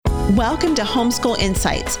Welcome to Homeschool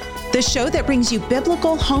Insights, the show that brings you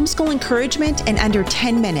biblical homeschool encouragement in under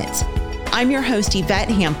 10 minutes. I'm your host, Yvette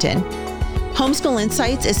Hampton. Homeschool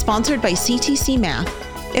Insights is sponsored by CTC Math.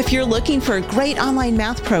 If you're looking for a great online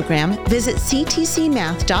math program, visit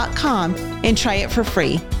ctcmath.com and try it for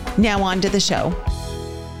free. Now on to the show.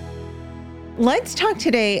 Let's talk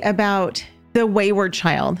today about the wayward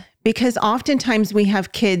child, because oftentimes we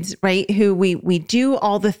have kids, right, who we do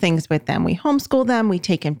all the things with them. We homeschool them, we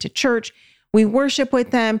take them to church, we worship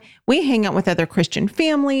with them, we hang out with other Christian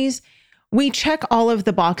families. We check all of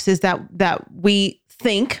the boxes that we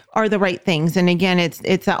think are the right things. And again,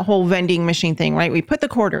 it's that whole vending machine thing, right? We put the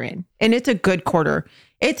quarter in, and it's a good quarter.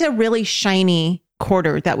 It's a really shiny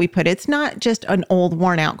quarter that we put. It's not just an old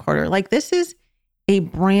worn out quarter. Like, this is a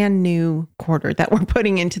brand new quarter that we're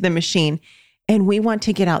putting into the machine. And we want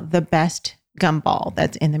to get out the best gumball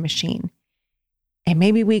that's in the machine. And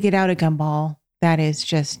maybe we get out a gumball that is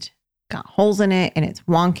just got holes in it and it's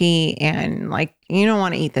wonky and like, you don't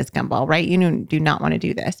want to eat this gumball, right? You do not want to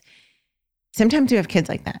do this. Sometimes we have kids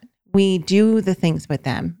like that. We do the things with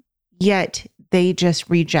them, yet they just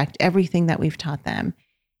reject everything that we've taught them.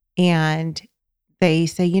 And they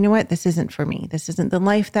say, you know what? This isn't for me. This isn't the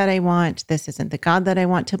life that I want. This isn't the God that I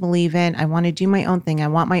want to believe in. I want to do my own thing. I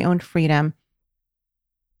want my own freedom.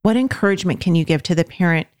 What encouragement can you give to the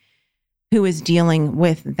parent who is dealing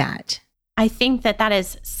with that? I think that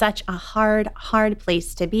is such a hard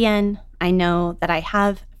place to be in. I know that I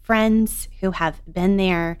have friends who have been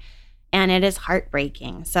there, and it is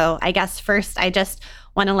heartbreaking. So I guess first, I just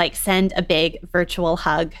want to send a big virtual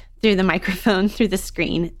hug through the microphone, through the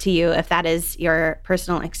screen to you, if that is your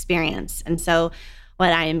personal experience. And so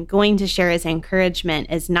what I'm going to share as encouragement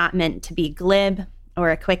is not meant to be glib or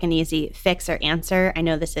a quick and easy fix or answer. I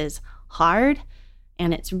know this is hard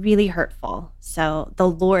and it's really hurtful. So the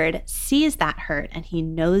Lord sees that hurt and he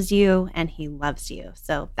knows you and he loves you.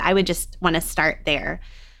 So I would just want to start there.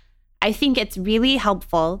 I think it's really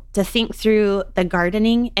helpful to think through the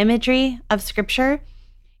gardening imagery of Scripture.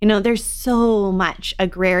 You know, there's so much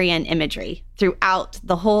agrarian imagery throughout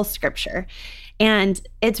the whole Scripture. And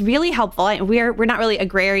it's really helpful. We're not really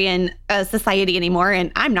agrarian society anymore,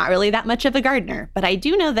 and I'm not really that much of a gardener, but I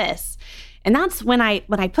do know this. And that's when I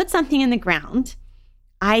put something in the ground,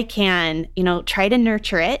 I can, try to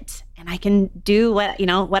nurture it, and I can do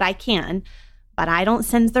what I can, but I don't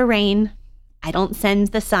send the rain. I don't send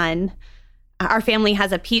the sun. Our family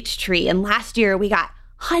has a peach tree, and last year we got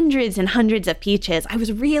hundreds and hundreds of peaches. I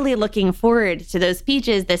was really looking forward to those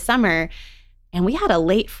peaches this summer. And we had a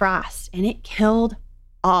late frost and it killed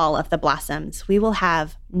all of the blossoms. We will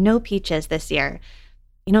have no peaches this year.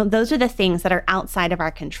 Those are the things that are outside of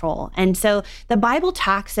our control. And so the Bible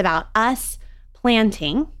talks about us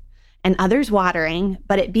planting and others watering,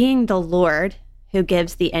 but it being the Lord who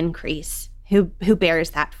gives the increase, who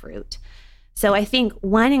bears that fruit. So I think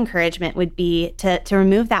one encouragement would be to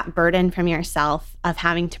remove that burden from yourself of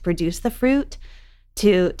having to produce the fruit,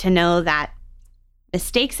 to know that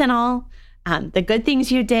mistakes and all, the good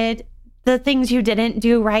things you did, the things you didn't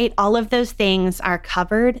do right, all of those things are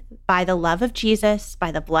covered by the love of Jesus,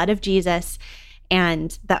 by the blood of Jesus,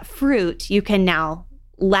 and that fruit you can now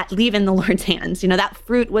leave in the Lord's hands. That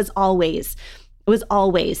fruit was always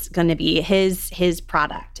going to be his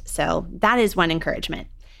product. So that is one encouragement.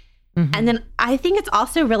 Mm-hmm. And then I think it's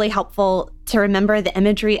also really helpful to remember the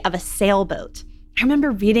imagery of a sailboat. I remember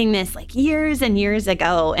reading this years and years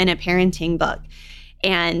ago in a parenting book.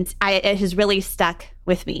 And it has really stuck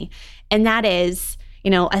with me. And that is,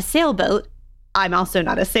 a sailboat. I'm also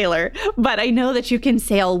not a sailor, but I know that you can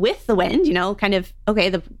sail with the wind,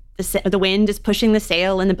 the wind is pushing the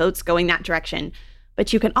sail and the boat's going that direction.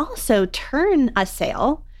 But you can also turn a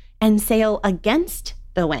sail and sail against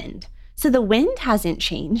the wind. So the wind hasn't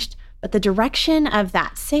changed, but the direction of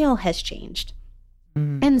that sail has changed.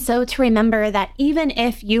 Mm-hmm. And so to remember that even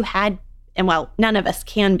if you had, none of us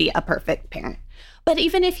can be a perfect parent. But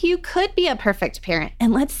even if you could be a perfect parent,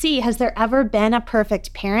 and let's see, has there ever been a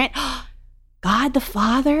perfect parent? God the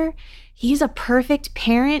Father, he's a perfect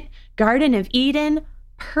parent. Garden of Eden,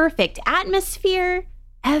 perfect atmosphere,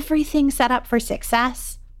 everything set up for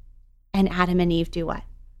success. And Adam and Eve do what?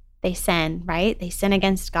 They sin, right? They sin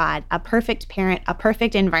against God, a perfect parent, a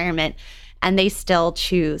perfect environment, and they still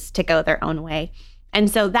choose to go their own way.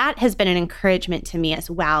 And so that has been an encouragement to me as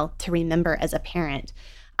well to remember as a parent.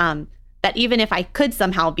 That even if I could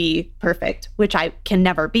somehow be perfect, which I can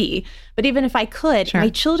never be, but even if I could, sure, my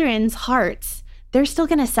children's hearts, they're still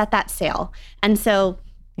going to set that sail. And so,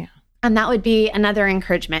 and that would be another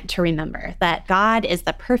encouragement to remember that God is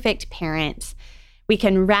the perfect parent. We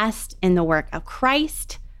can rest in the work of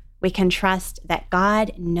Christ, We can trust that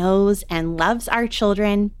God knows and loves our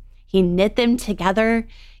children. He knit them together.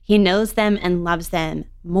 He knows them and loves them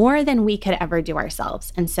more than we could ever do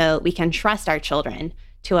ourselves. And so we can trust our children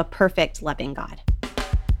to a perfect, loving God.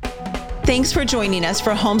 Thanks for joining us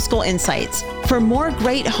for Homeschool Insights. For more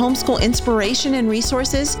great homeschool inspiration and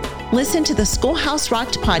resources, listen to the Schoolhouse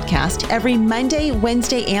Rocked podcast every Monday,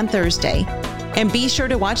 Wednesday, and Thursday. And be sure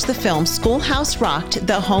to watch the film Schoolhouse Rocked: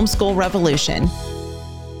 The Homeschool Revolution.